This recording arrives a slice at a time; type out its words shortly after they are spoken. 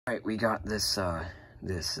Alright, we got this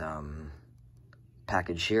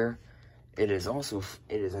package here. It is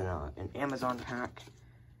an Amazon pack.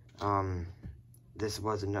 This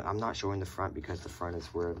was I'm not showing the front because the front is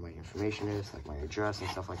where my information is, like my address and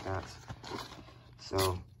stuff like that.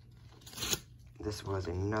 So this was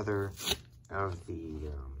another of the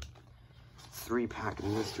 3-pack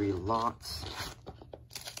mystery lots,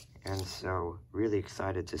 and so really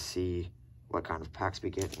excited to see what kind of packs we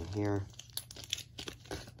get in here.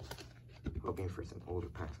 Hoping for some older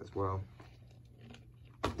packs as well.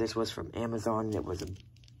 This was from Amazon. It was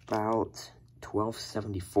about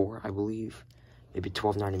 $12.74, I believe, maybe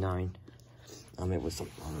 $12.99. It was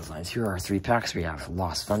something along those lines. Here are 3 packs. We have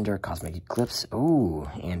Lost Thunder, Cosmic Eclipse,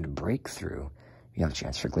 and Breakthrough. We have a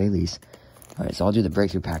chance for Glalie. All right, so I'll do the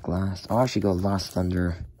Breakthrough pack last. I'll actually go Lost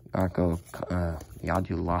Thunder. I'll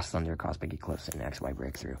do Lost Thunder, Cosmic Eclipse, and XY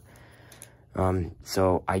Breakthrough.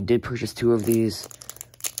 So I did purchase 2 of these.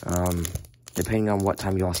 Depending on what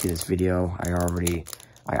time you all see this video, I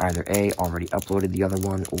either A, already uploaded the other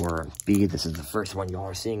one, or B, this is the first one y'all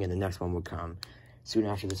are seeing, and the next one will come soon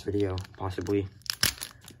after this video, possibly.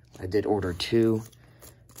 I did order 2,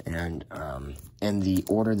 and in the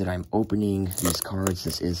order that I'm opening these cards,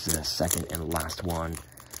 this is the second and last one,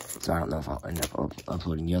 so I don't know if I'll end up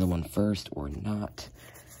uploading the other one first or not.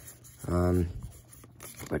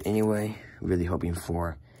 But anyway, really hoping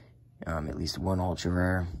for at least one ultra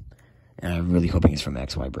rare. And I'm really hoping it's from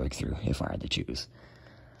XY Breakthrough, if I had to choose.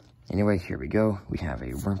 Anyway, here we go. We have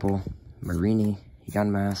a Wurmple, Mareanie,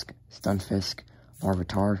 Yunmask, Stunfisk,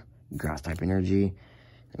 Larvitar, Grass-type Energy.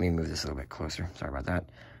 Let me move this a little bit closer. Sorry about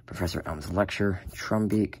that. Professor Elm's Lecture,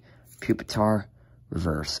 Trumbeak, Pupitar,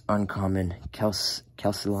 Reverse Uncommon,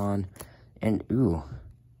 Kelsilon, and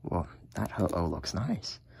well, that Ho-Oh looks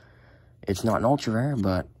nice. It's not an ultra rare,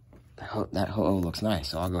 but that Ho-Oh looks nice,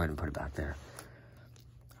 so I'll go ahead and put it back there.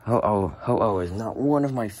 Ho-Oh is not one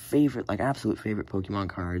of my favorite, absolute favorite Pokemon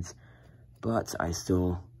cards, but I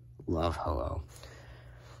still love Ho-Oh.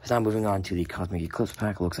 So now moving on to the Cosmic Eclipse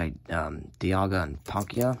pack. It looks like Dialga and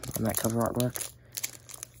Palkia on that cover artwork.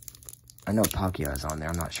 I know Palkia is on there.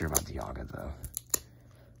 I'm not sure about Dialga, though.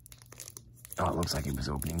 Oh, it looks like it was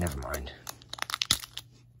opening. Never mind.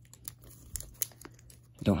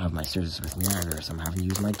 I don't have my scissors with me either, so I'm having to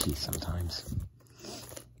use my teeth sometimes.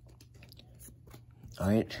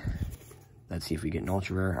 Alright, let's see if we get an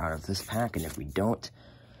ultra rare out of this pack, and if we don't,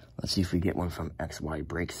 let's see if we get one from XY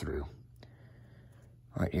Breakthrough.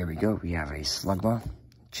 Alright, here we go. We have a Slugma,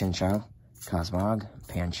 Chinchou, Cosmog,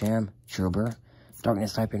 Pancham, Chilbur,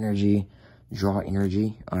 Darkness-type Energy, Draw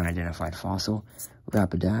Energy, Unidentified Fossil,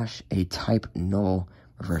 Rapidash, a Type Null,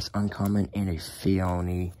 Reverse Uncommon, and a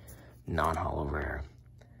Phione non-holo rare.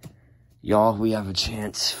 Y'all, we have a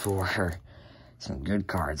chance for some good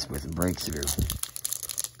cards with Breakthrough.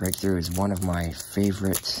 Breakthrough is one of my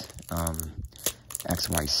favorite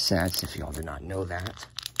XY sets, if y'all did not know that.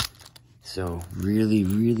 So, really,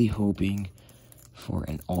 really hoping for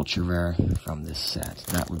an ultra rare from this set.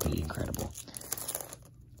 That would be incredible.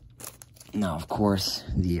 Now, of course,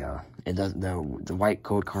 the white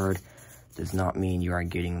code card does not mean you are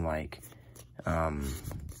getting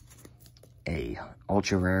a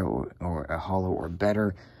ultra rare or a holo or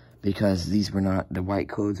better, because these were not, the white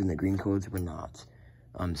codes and the green codes were not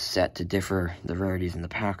set to differ the rarities in the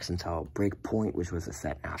packs until Breakpoint, which was a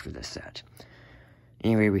set after this set.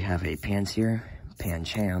 Anyway, we have a Pansear,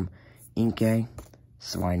 Pancham, Inkay,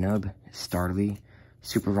 Swinub, Starly,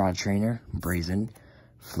 Super Rod Trainer, Brazen,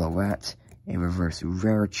 Floette, a Reverse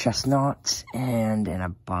Rare Chestnut, and an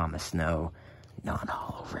Abomasnow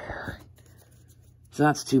non-holo rare. So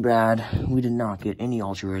that's too bad. We did not get any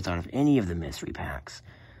ultra rares out of any of the mystery packs.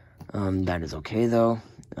 That is okay though.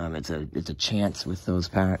 It's a chance with those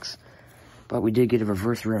packs. But we did get a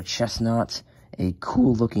Reverse Rare Chestnut, a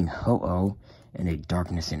cool looking Ho-Oh, and a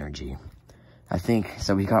Darkness Energy. I think,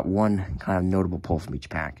 so we got one kind of notable pull from each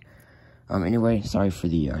pack. Anyway, sorry for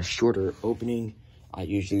the shorter opening. I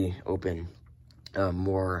usually open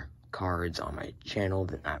more cards on my channel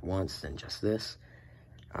at once than just this.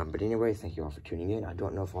 But anyway, thank you all for tuning in. I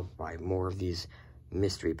don't know if I'll buy more of these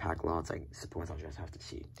mystery pack lots. I suppose I'll just have to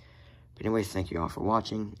see. But anyway, thank you all for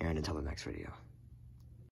watching, and until the next video.